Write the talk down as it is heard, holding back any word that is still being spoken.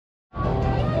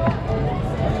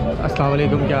अस्सलाम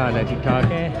वालेकुम, क्या हाल है? ठीक ठाक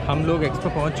है। हम लोग एक्सपो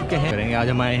पहुंच चुके हैं। करेंगे आज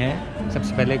हम आए हैं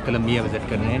सबसे पहले कोलंबिया विज़िट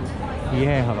करने। ये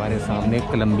है हमारे सामने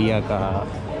कोलंबिया का,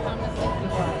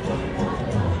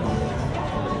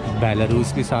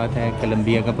 बेलारूस के साथ है,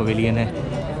 कोलंबिया का पवेलियन है।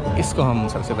 इसको हम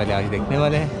सबसे पहले आज देखने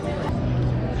वाले हैं।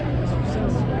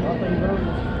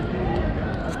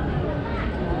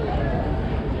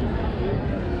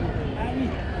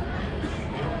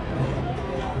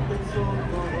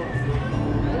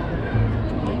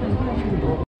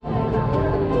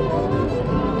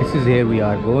 This is where we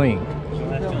are going.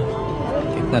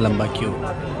 कितना लंबा क्यों?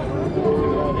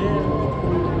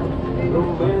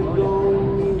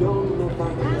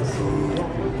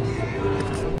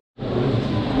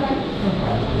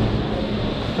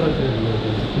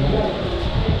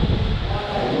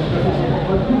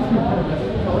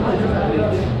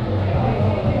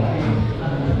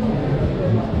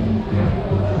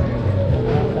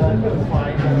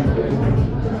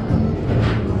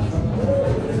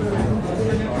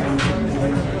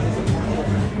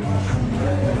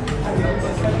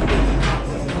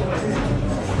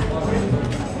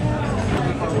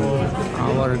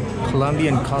 Our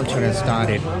Colombian culture has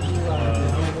started.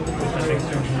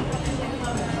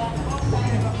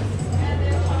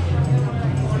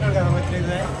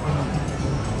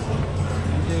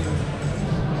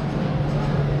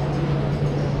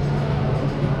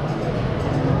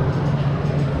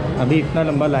 अभी इतना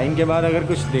लंबा लाइन के बाद अगर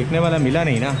कुछ देखने वाला मिला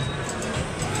नहीं ना,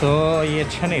 तो ये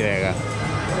अच्छा नहीं रहेगा।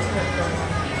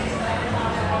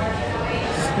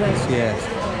 yes.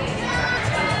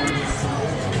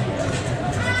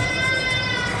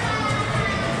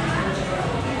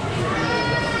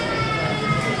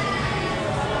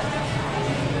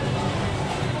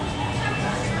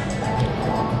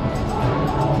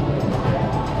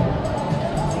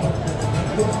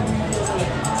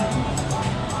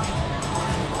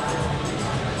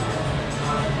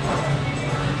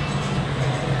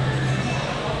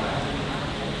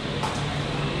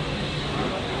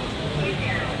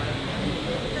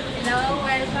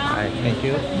 Thank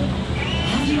you.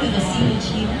 Have you ever seen a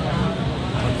cheetah?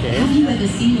 Okay. Have you ever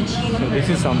seen a cheetah? So this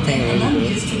is something really good.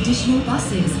 Colombia's traditional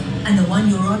buses, and the one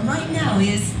you're on right now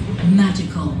is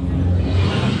magical.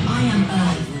 I am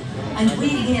Earth, and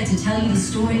we're here to tell you the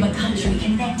story of a country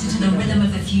connected to the rhythm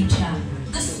of the future.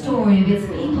 The story of its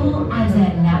people and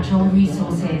their natural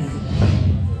resources.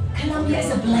 Colombia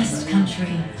is a blessed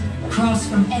country, crossed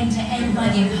from end to end by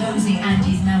the imposing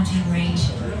Andes mountain range,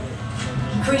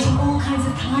 creating all kinds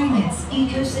of climates,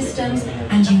 ecosystems,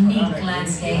 and unique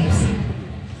landscapes.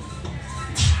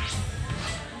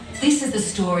 This is the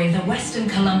story of the Western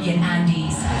Colombian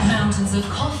Andes, mountains of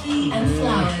coffee and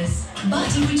flowers.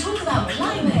 But if we talk about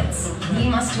climates, we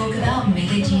must talk about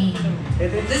Medellin,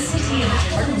 the city of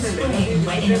eternal spring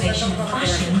where innovation and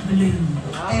fashion bloom.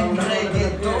 And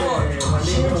reggaeton,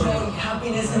 children,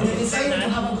 happiness, and the desire to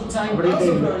have a good time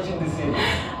also flourish in the city.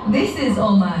 This is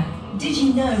Omar. Did you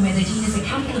know Medellin is the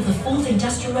capital of the fourth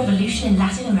industrial revolution in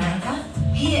Latin America?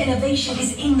 Here, innovation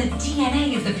is in the DNA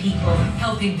of the people,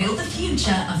 helping build the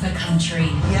future of the country.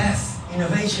 Yes,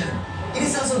 innovation. It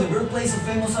is also the birthplace of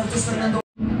famous artist Fernando.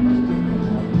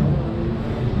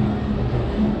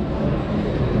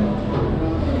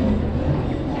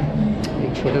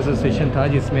 एक छोटा सा session था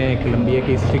जिसमें Colombia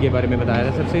की history के बारे में बताया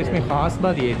था। सबसे इसमें ख़ास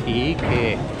बात ये थी कि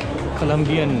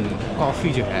कोलंबियन कॉफ़ी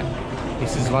जो है,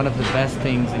 this is one of the best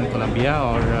things in Colombia,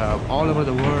 और ऑल ओवर द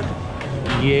वर्ल्ड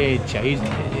ये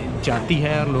जाती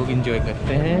है और लोग इन्जॉय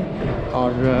करते हैं।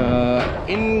 और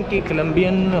इनकी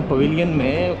कोलंबियन पवेलियन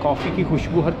में कॉफ़ी की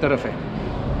खुशबू हर तरफ है,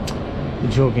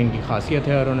 जो कि इनकी खासियत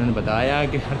है। और उन्होंने बताया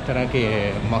कि हर तरह के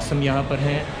मौसम यहाँ पर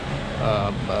हैं,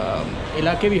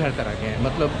 इलाके भी हर तरह के हैं,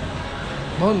 मतलब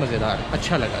बहुत मज़ेदार,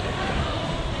 अच्छा लगा देखकर।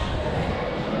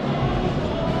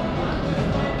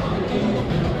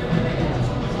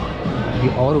 ये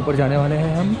और ऊपर जाने वाले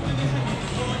हैं हम,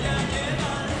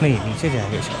 नहीं नीचे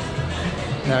जाएंगे इसका।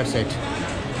 That's it.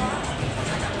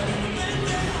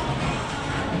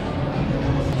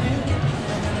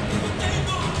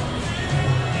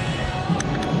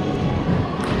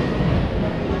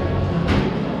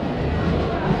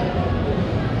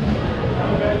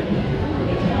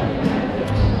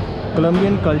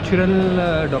 Colombian cultural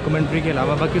documentary के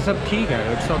अलावा बाकी सब ठीक है,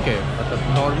 इट्स ओके, मतलब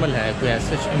नॉर्मल है, कोई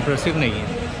ऐसा इम्प्रेसिव नहीं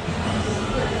है।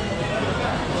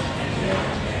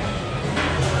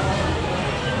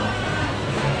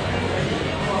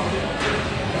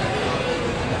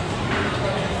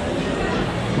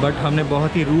 बट हमने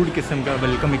बहुत ही रूड किस्म का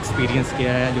वेलकम एक्सपीरियंस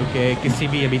किया है, जो कि किसी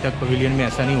भी अभी तक पवेलियन में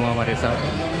ऐसा नहीं हुआ हमारे साथ।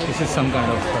 This is some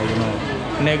kind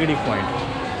of negative point.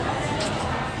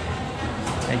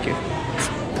 Thank you.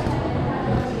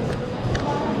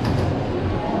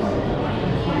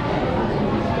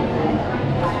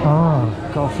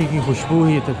 Coffee की खुशबू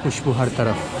ही तो खुशबू हर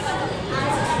तरफ,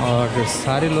 और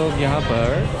सारे लोग यहाँ पर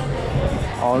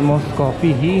ऑलमोस्ट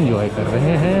कॉफ़ी ही इंजॉय कर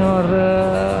रहे हैं। और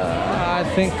I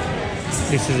think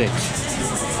this is it.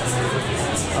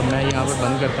 अब मैं यहाँ पर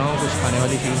बंद करता हूँ, कुछ खाने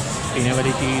वाली चीज़, पीने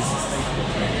वाली चीज़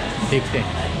देखते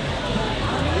हैं।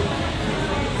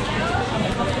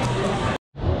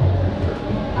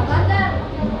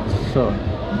 सो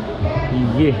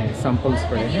ये है सैम्पल्स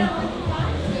पड़े हैं।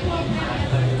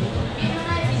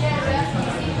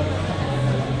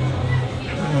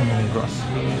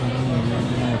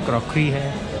 क्रॉकरी है,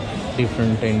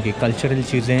 डिफरेंट इनकी कल्चरल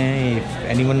चीज़ें हैं। If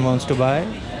anyone wants to bye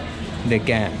they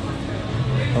can.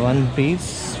 1 piece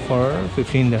for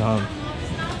 15 dirham.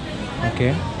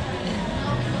 Okay.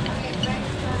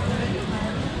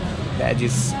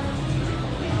 Badges.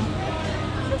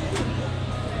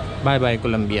 Bye bye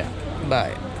Colombia.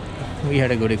 Bye. We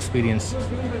had a good experience.